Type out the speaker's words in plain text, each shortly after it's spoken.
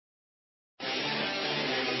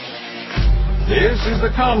This is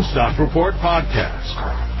the Comstock Report podcast.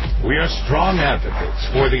 We are strong advocates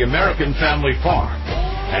for the American family farm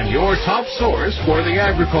and your top source for the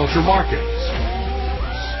agriculture markets.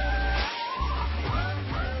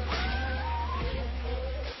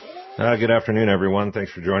 Good afternoon, everyone.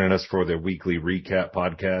 Thanks for joining us for the weekly recap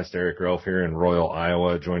podcast. Eric Relf here in Royal,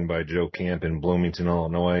 Iowa, joined by Joe Camp in Bloomington,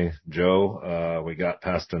 Illinois. Joe, we got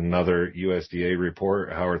past another USDA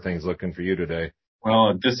report. How are things looking for you today? Well,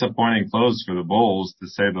 a disappointing close for the bulls, to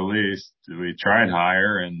say the least. We tried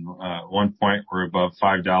higher, and at one point we're above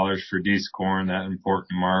 $5 for D's corn, that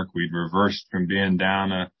important mark. We'd reversed from being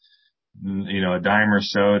down a dime or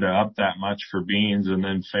so to up that much for beans, and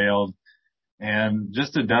then failed. And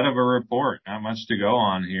just a dud of a report, not much to go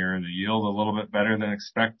on here. The yield a little bit better than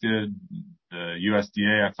expected. The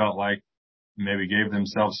USDA, I felt like, maybe gave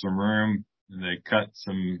themselves some room. They cut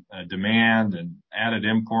some demand and added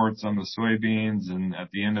imports on the soybeans. And at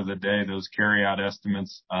the end of the day, those carryout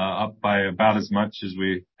estimates up by about as much as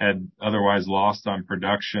we had otherwise lost on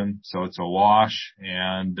production. So it's a wash.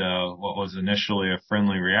 And what was initially a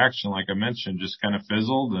friendly reaction, like I mentioned, just kind of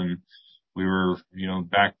fizzled. And we were,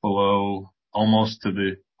 back below almost to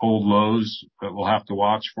the old lows, but we'll have to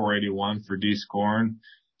watch 481 for D's corn.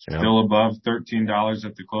 Still above $13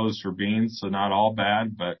 at the close for beans. So not all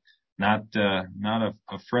bad, but not a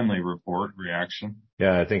friendly report reaction.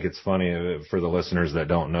 Yeah, I think it's funny for the listeners that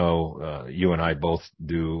don't know, you and I both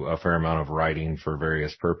do a fair amount of writing for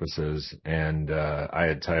various purposes. And, I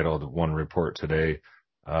had titled one report today,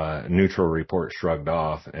 neutral report shrugged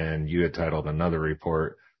off. And you had titled another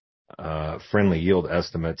report, friendly yield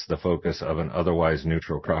estimates, the focus of an otherwise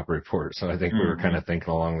neutral crop report. So I think we were kind of thinking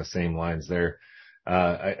along the same lines there.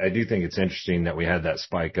 I do think it's interesting that we had that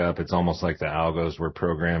spike up. It's almost like the algos were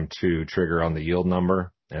programmed to trigger on the yield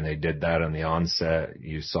number, and they did that on the onset.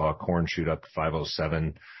 You saw corn shoot up to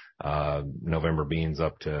 507, November beans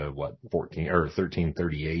up to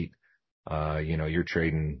 1338. You're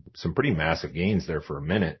trading some pretty massive gains there for a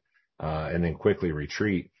minute, and then quickly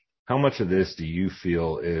retreat. How much of this do you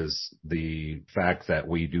feel is the fact that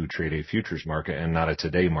we do trade a futures market and not a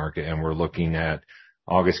today market, and we're looking at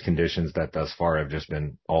August conditions that thus far have just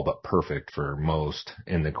been all but perfect for most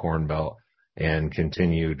in the Corn Belt, and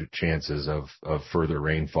continued chances of further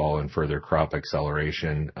rainfall and further crop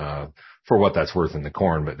acceleration, for what that's worth in the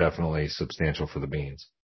corn, but definitely substantial for the beans?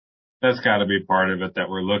 That's got to be part of it, that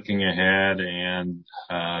we're looking ahead and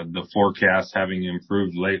the forecast having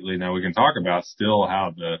improved lately. Now we can talk about still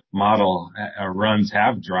how the model runs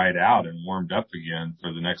have dried out and warmed up again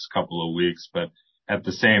for the next couple of weeks. But at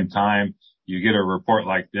the same time, you get a report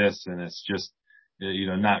like this and it's just,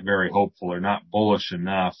 not very hopeful or not bullish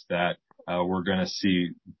enough that we're going to see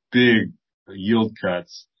big yield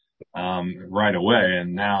cuts right away.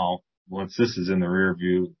 And now, once this is in the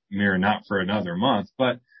rearview mirror, not for another month,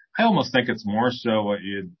 but I almost think it's more so what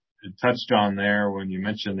you touched on there when you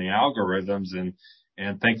mentioned the algorithms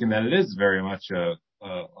and thinking that it is very much a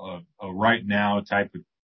right now type of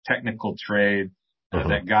technical trade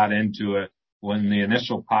that got into it when the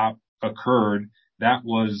initial pop occurred. That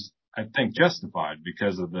was, I think, justified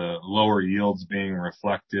because of the lower yields being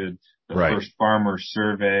reflected, the first farmer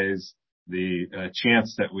surveys, the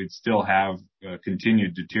chance that we'd still have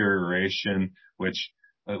continued deterioration, which,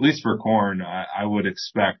 at least for corn, I would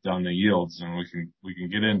expect on the yields, and we can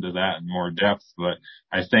get into that in more depth. But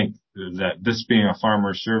I think that this being a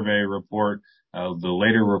farmer survey report, the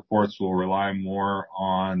later reports will rely more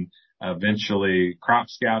on eventually crop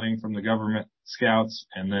scouting from the government scouts,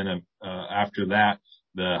 and then after that,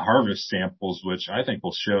 the harvest samples, which I think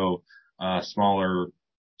will show smaller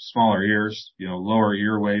ears, lower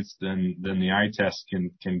ear weights than the eye test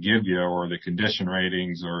can give you, or the condition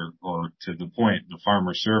ratings, or to the point, the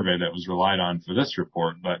farmer survey that was relied on for this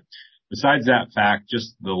report. But besides that fact,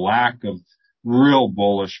 just the lack of real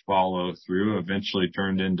bullish follow through eventually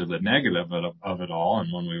turned into the negative of it all.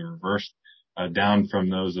 And when we reversed down from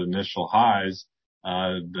those initial highs,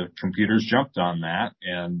 the computers jumped on that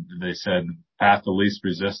and they said path of least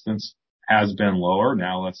resistance has been lower.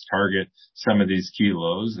 Now let's target some of these key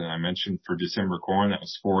lows. And I mentioned for December corn, that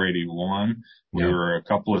was 481. We were a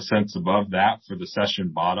couple of cents above that for the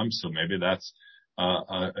session bottom. So maybe that's,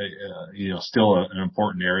 still an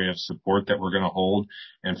important area of support that we're going to hold.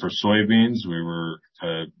 And for soybeans, we were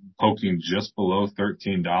poking just below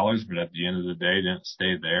 $13, but at the end of the day, didn't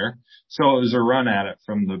stay there. So it was a run at it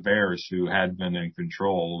from the bears who had been in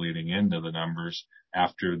control leading into the numbers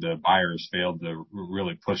after the buyers failed to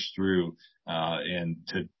really push through, and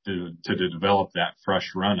to develop that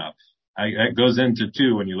fresh run up. It goes into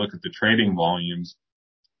too, when you look at the trading volumes,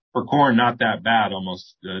 For corn, not that bad,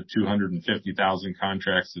 almost 250,000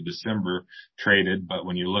 contracts of December traded. But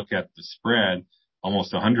when you look at the spread,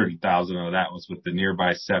 almost 100,000 of that was with the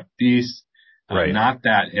nearby SEP East. Right. Not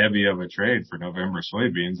that heavy of a trade for November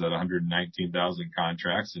soybeans at 119,000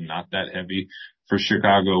 contracts, and not that heavy for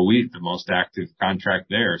Chicago wheat, the most active contract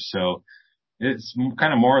there. So it's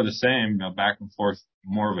kind of more of the same, back and forth,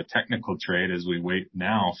 more of a technical trade as we wait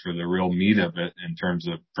now for the real meat of it in terms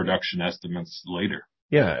of production estimates later.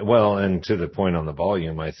 Yeah, well, and to the point on the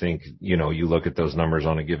volume, I think, you look at those numbers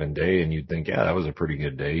on a given day and you'd think, yeah, that was a pretty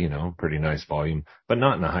good day, pretty nice volume, but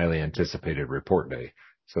not in a highly anticipated report day.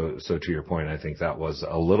 So to your point, I think that was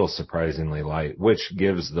a little surprisingly light, which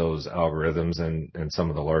gives those algorithms and some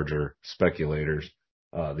of the larger speculators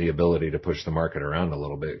the ability to push the market around a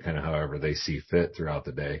little bit, kind of however they see fit throughout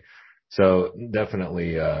the day. So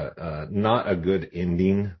definitely not a good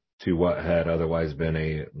ending to what had otherwise been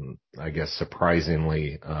a, I guess,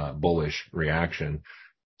 surprisingly bullish reaction.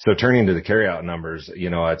 So turning to the carryout numbers,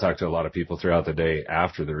 I talked to a lot of people throughout the day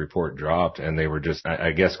after the report dropped, and they were just,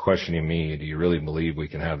 I guess, questioning me, do you really believe we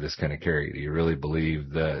can have this kind of carry? Do you really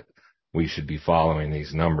believe that we should be following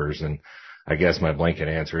these numbers? And I guess my blanket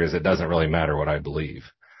answer is it doesn't really matter what I believe.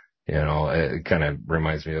 It kind of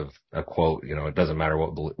reminds me of a quote, it doesn't matter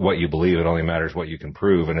what you believe, it only matters what you can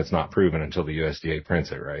prove, and it's not proven until the USDA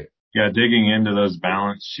prints it, right? Yeah, digging into those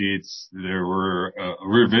balance sheets, there were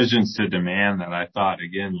revisions to demand that I thought,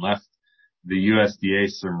 again, left the USDA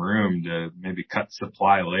some room to maybe cut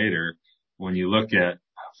supply later. When you look at,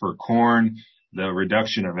 for corn, the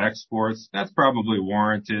reduction of exports, that's probably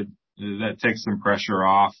warranted. That takes some pressure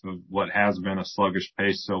off of what has been a sluggish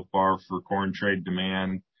pace so far for corn trade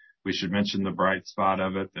demand. We should mention the bright spot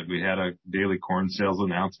of it, that we had a daily corn sales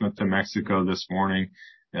announcement to Mexico this morning,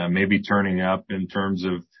 maybe turning up in terms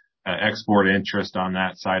of export interest on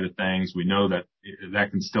that side of things. We know that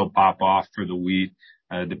that can still pop off for the wheat,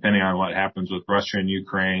 depending on what happens with Russia and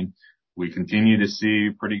Ukraine. We continue to see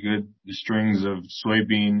pretty good strings of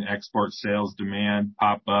soybean export sales demand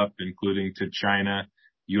pop up, including to China.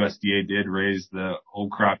 USDA did raise the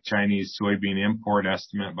old crop Chinese soybean import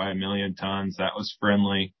estimate by 1 million tons. That was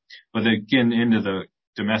friendly. But again, into the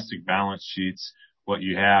domestic balance sheets, what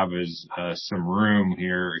you have is some room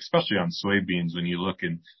here, especially on soybeans, when you look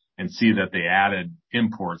and see that they added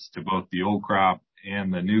imports to both the old crop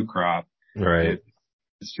and the new crop. Right.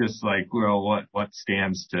 It's just like, well, what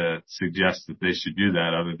stands to suggest that they should do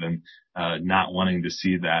that other than not wanting to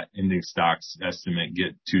see that ending stocks estimate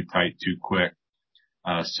get too tight too quick.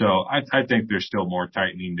 So I think there's still more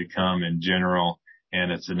tightening to come in general,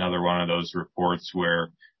 and it's another one of those reports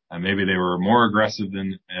where maybe they were more aggressive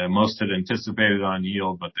than most had anticipated on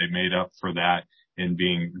yield, but they made up for that in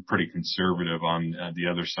being pretty conservative on the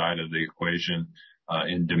other side of the equation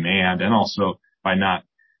in demand, and also by not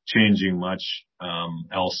changing much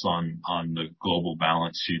else on the global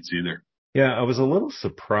balance sheets either. Yeah, I was a little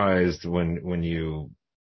surprised when you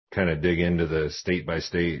kind of dig into the state by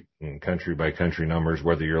state and country by country numbers,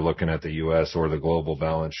 whether you're looking at the U.S. or the global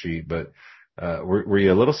balance sheet. But were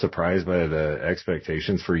you a little surprised by the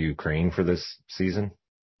expectations for Ukraine for this season?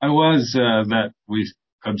 I was, that we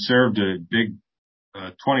observed a big 20%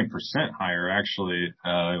 higher, actually,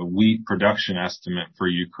 wheat production estimate for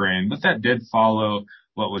Ukraine. But that did follow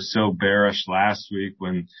what was so bearish last week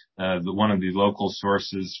when one of the local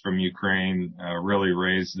sources from Ukraine really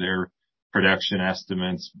raised their production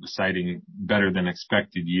estimates, citing better than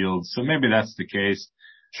expected yields. So maybe that's the case.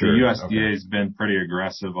 Sure. The USDA has been pretty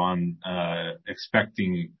aggressive on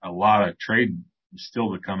expecting a lot of trade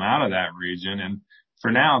still to come out of that region. And for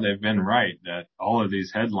now, they've been right that all of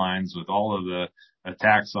these headlines with all of the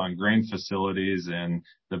attacks on grain facilities and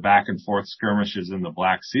the back and forth skirmishes in the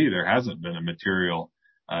Black Sea, there hasn't been a material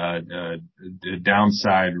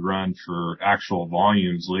downside run for actual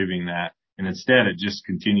volumes leaving that. And instead, it just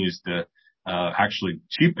continues to actually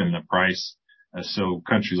cheapen the price. So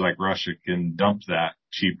countries like Russia can dump that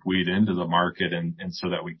cheap wheat into the market, and so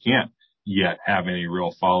that we can't yet have any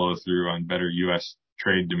real follow through on better U.S.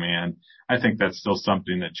 trade demand. I think that's still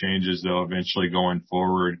something that changes though eventually going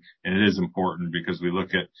forward. And it is important because we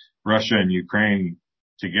look at Russia and Ukraine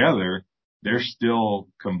together, they're still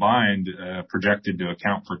combined, projected to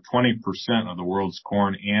account for 20% of the world's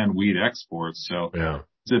corn and wheat exports. So yeah.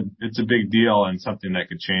 It's a big deal and something that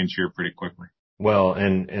could change here pretty quickly. Well,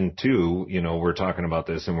 and two, we're talking about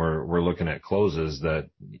this and we're looking at closes that,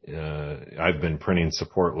 I've been printing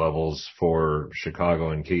support levels for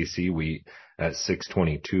Chicago and KC wheat at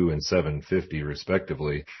 622 and 750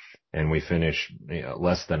 respectively. And we finish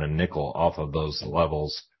less than a nickel off of those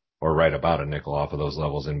levels, or right about a nickel off of those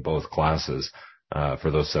levels in both classes.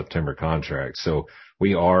 for those September contracts. So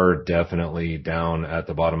we are definitely down at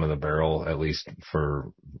the bottom of the barrel, at least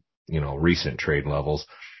for, recent trade levels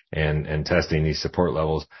and testing these support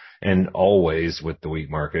levels. And always with the wheat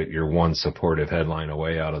market, you're one supportive headline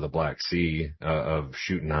away out of the Black Sea, of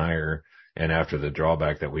shooting higher. And after the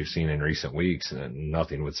drawback that we've seen in recent weeks,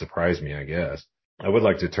 nothing would surprise me, I guess. I would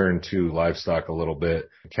like to turn to livestock a little bit.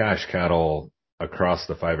 Cash cattle across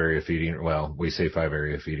the 5-area feeding, well, we say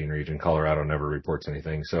 5-area feeding region. Colorado never reports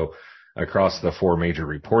anything. So across the 4 major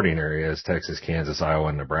reporting areas, Texas, Kansas, Iowa,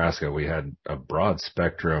 and Nebraska, we had a broad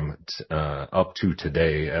spectrum up to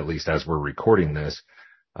today, at least as we're recording this.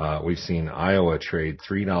 We've seen Iowa trade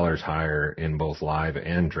 $3 higher in both live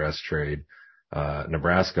and dress trade.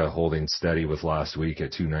 Nebraska holding steady with last week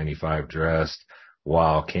at $2.95 dressed,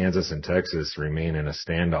 while Kansas and Texas remain in a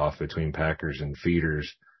standoff between packers and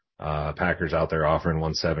feeders. Packers out there offering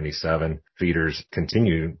 177. Feeders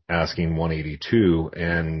continue asking 182,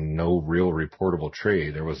 and no real reportable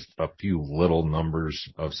trade. There was a few little numbers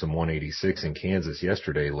of some 186 in Kansas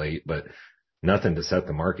yesterday late, but nothing to set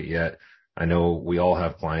the market yet. I know we all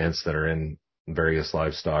have clients that are in various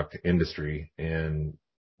livestock industry, and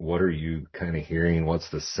what are you kind of hearing? What's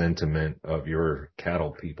the sentiment of your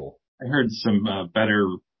cattle people? I heard some better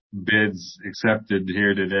bids accepted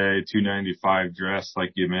here today, 295 dress,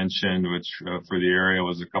 like you mentioned, which for the area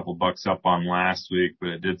was a couple bucks up on last week, but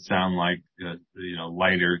it did sound like,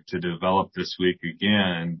 lighter to develop this week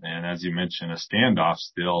again. And as you mentioned, a standoff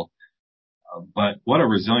still. But what a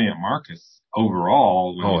resilient market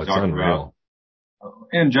overall when you talk unreal.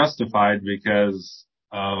 and justified because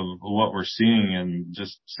of what we're seeing and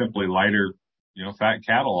just simply lighter, fat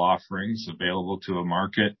cattle offerings available to a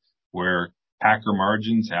market where packer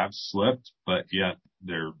margins have slipped, but yet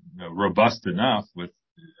they're robust enough with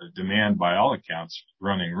demand by all accounts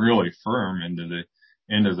running really firm into the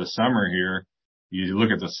end of the summer here. You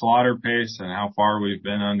look at the slaughter pace and how far we've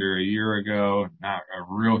been under a year ago, not a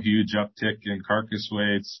real huge uptick in carcass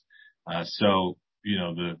weights. So,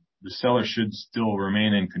 the seller should still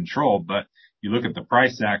remain in control, but you look at the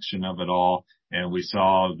price action of it all, and we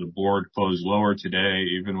saw the board close lower today,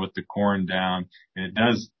 even with the corn down. And it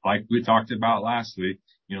does, like we talked about last week,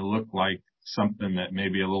 look like something that may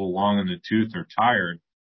be a little long in the tooth or tired.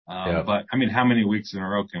 But I mean, how many weeks in a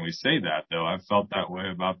row can we say that though? I've felt that way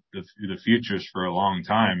about the futures for a long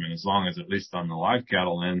time. And as long as, at least on the live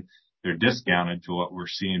cattle end, they're discounted to what we're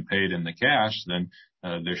seeing paid in the cash, then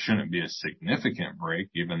there shouldn't be a significant break,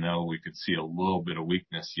 even though we could see a little bit of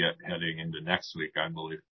weakness yet heading into next week, I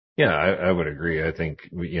believe. Yeah, I would agree. I think,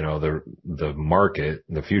 the market,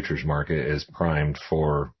 the futures market is primed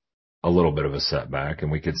for a little bit of a setback,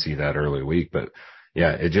 and we could see that early week. But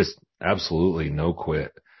yeah, it just absolutely no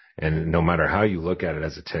quit. And no matter how you look at it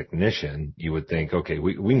as a technician, you would think, okay,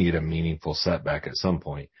 we need a meaningful setback at some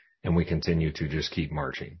point, and we continue to just keep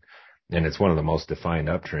marching. And it's one of the most defined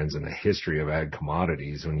uptrends in the history of ag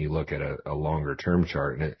commodities when you look at a longer term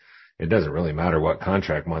chart. And it doesn't really matter what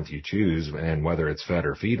contract month you choose and whether it's fed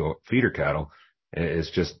or feeder cattle.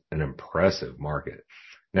 It's just an impressive market.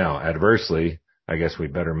 Now, adversely, I guess we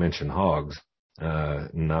better mention hogs,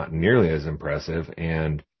 not nearly as impressive.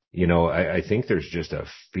 And, I think there's just a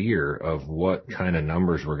fear of what kind of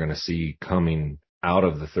numbers we're going to see coming out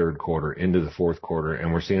of the third quarter into the fourth quarter.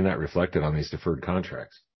 And we're seeing that reflected on these deferred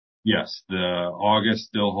contracts. Yes, the August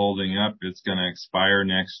still holding up. It's going to expire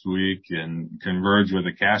next week and converge with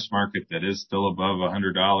a cash market that is still above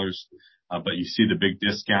 $100. But you see the big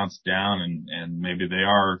discounts down, and maybe they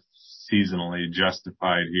are seasonally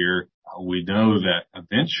justified here. We know that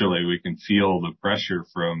eventually we can feel the pressure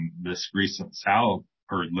from this recent sow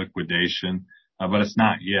herd liquidation, but it's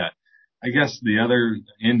not yet. I guess the other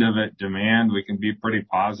end of it, demand, we can be pretty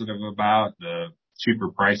positive about. The cheaper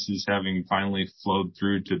prices having finally flowed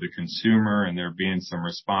through to the consumer, and there being some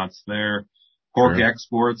response there. Pork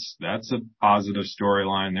exports, that's a positive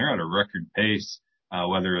storyline. They're at a record pace,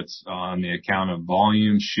 whether it's on the account of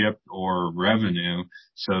volume shipped or revenue.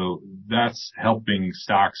 So that's helping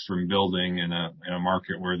stocks from building in a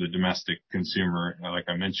market where the domestic consumer, like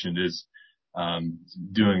I mentioned, is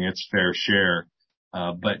doing its fair share.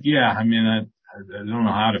 But yeah, I mean, I don't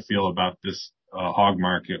know how to feel about this hog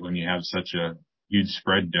market when you have such a huge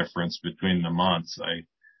spread difference between the months.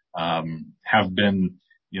 I have been,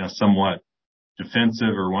 somewhat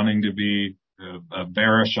defensive or wanting to be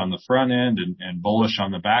bearish on the front end and bullish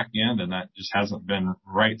on the back end, and that just hasn't been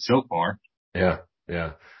right so far. Yeah.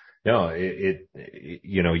 No,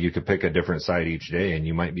 you could pick a different side each day, and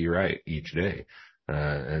you might be right each day.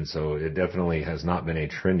 And so it definitely has not been a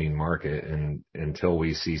trending market. And until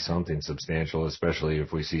we see something substantial, especially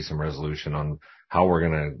if we see some resolution on how we're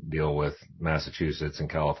going to deal with Massachusetts and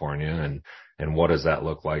California and what does that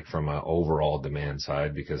look like from an overall demand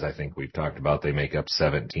side? Because I think we've talked about they make up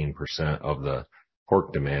 17% of the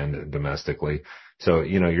pork demand domestically. So,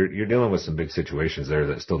 you're dealing with some big situations there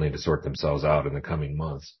that still need to sort themselves out in the coming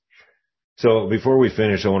months. So before we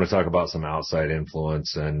finish, I want to talk about some outside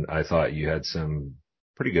influence, and I thought you had some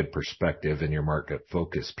pretty good perspective in your market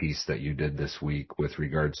focus piece that you did this week with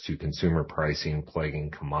regards to consumer pricing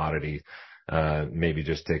plaguing commodity. Maybe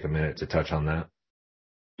just take a minute to touch on that.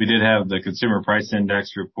 We did have the consumer price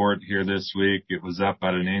index report here this week. It was up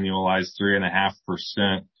at an annualized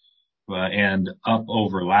 3.5%, and up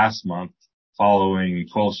over last month following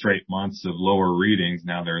 12 straight months of lower readings.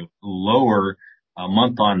 Now they're lower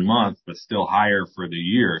month on month, but still higher for the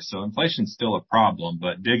year. So inflation's still a problem,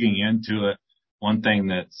 but digging into it, one thing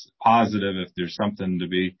that's positive, if there's something to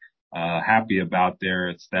be happy about there,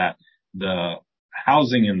 it's that the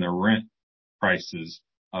housing and the rent prices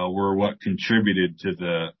were what contributed to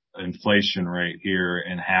the inflation rate here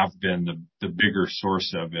and have been the bigger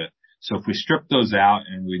source of it. So if we strip those out,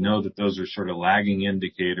 and we know that those are sort of lagging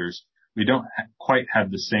indicators, we don't quite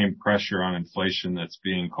have the same pressure on inflation that's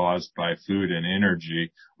being caused by food and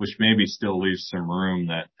energy, which maybe still leaves some room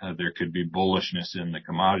that there could be bullishness in the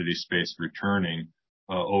commodity space returning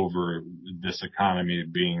over this economy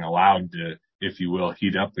being allowed to, if you will,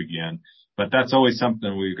 heat up again. But that's always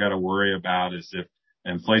something we've got to worry about, is if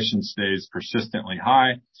inflation stays persistently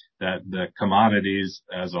high, that the commodities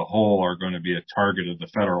as a whole are going to be a target of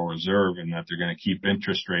the Federal Reserve, and that they're going to keep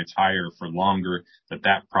interest rates higher for longer,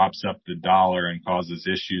 that props up the dollar and causes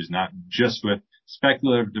issues not just with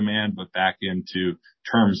speculative demand, but back into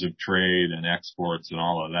terms of trade and exports and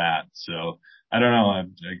all of that. So I don't know.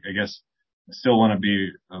 I guess I still want to be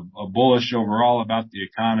a bullish overall about the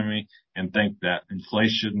economy and think that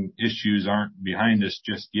inflation issues aren't behind us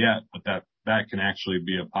just yet, but that can actually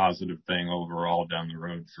be a positive thing overall down the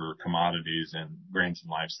road for commodities and grains and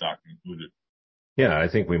livestock included. Yeah, I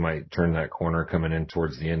think we might turn that corner coming in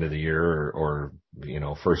towards the end of the year or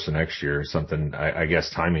first of next year or something. I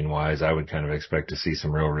guess timing wise, I would kind of expect to see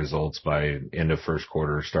some real results by end of first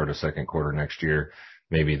quarter, start of second quarter next year.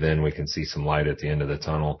 Maybe then we can see some light at the end of the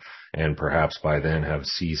tunnel, and perhaps by then have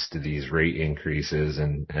ceased these rate increases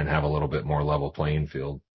and have a little bit more level playing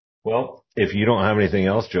field. Well, if you don't have anything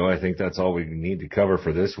else, Joe, I think that's all we need to cover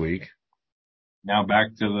for this week. Now back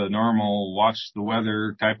to the normal watch the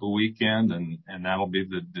weather type of weekend, and that'll be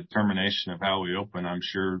the determination of how we open, I'm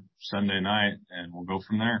sure, Sunday night, and we'll go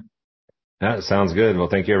from there. That sounds good. Well,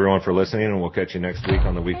 thank you everyone for listening, and we'll catch you next week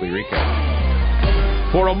on the Weekly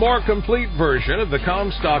Recap. For a more complete version of the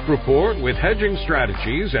Comstock Report with hedging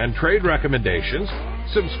strategies and trade recommendations,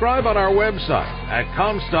 subscribe on our website at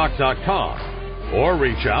Comstock.com or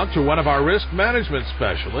reach out to one of our risk management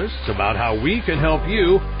specialists about how we can help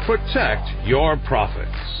you protect your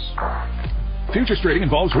profits. Futures trading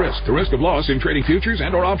involves risk. The risk of loss in trading futures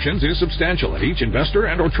and/or options is substantial, and each investor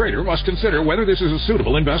and/or trader must consider whether this is a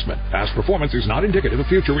suitable investment. Past performance is not indicative of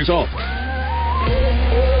future results.